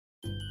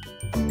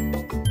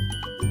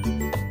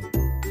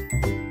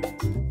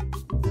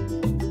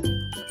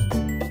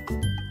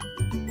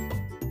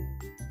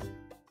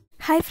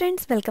Hi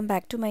friends, welcome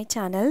back to my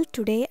channel.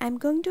 Today I'm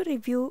going to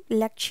review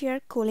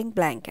LUXEAR cooling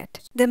blanket.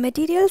 The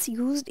materials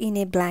used in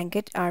a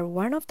blanket are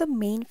one of the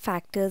main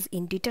factors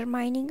in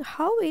determining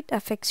how it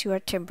affects your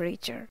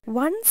temperature.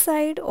 One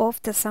side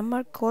of the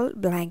summer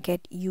cold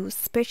blanket uses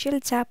special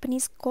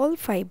Japanese coal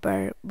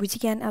fiber which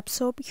can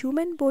absorb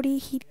human body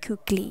heat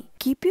quickly,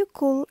 keep you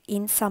cool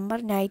in summer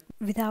night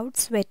without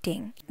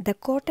sweating. The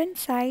cotton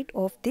side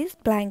of this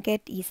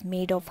blanket is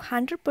made of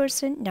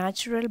 100%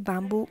 natural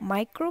bamboo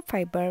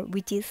microfiber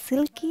which is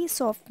silky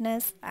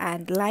softness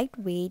and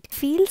lightweight,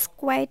 feels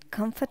quite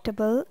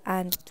comfortable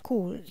and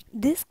cool.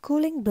 These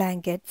cooling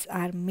blankets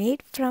are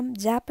made from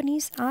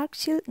Japanese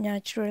Arcchill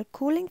natural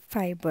cooling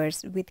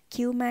fibers with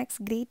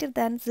Qmax greater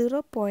than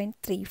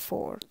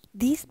 0.34.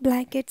 These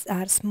blankets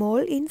are small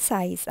in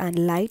size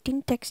and light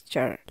in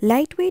texture.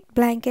 Lightweight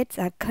blankets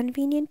are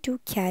convenient to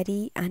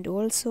carry and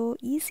also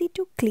easy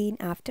to clean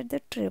after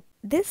the trip.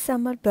 This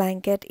summer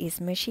blanket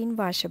is machine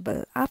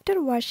washable. After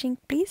washing,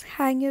 please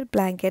hang your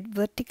blanket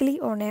vertically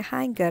on a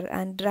hanger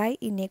and dry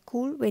in a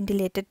cool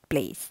ventilated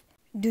place.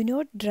 Do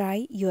not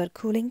dry your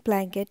cooling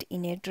blanket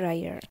in a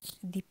dryer.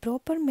 The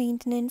proper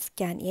maintenance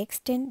can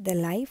extend the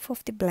life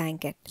of the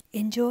blanket.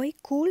 Enjoy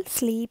cool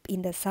sleep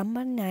in the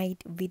summer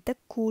night with the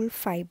cool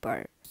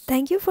fiber.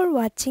 Thank you for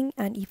watching,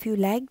 and if you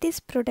like this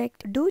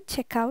product, do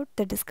check out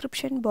the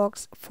description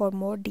box for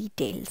more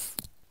details.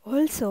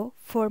 Also,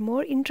 for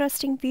more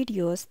interesting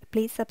videos,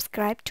 please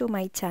subscribe to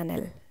my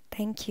channel.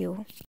 Thank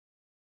you.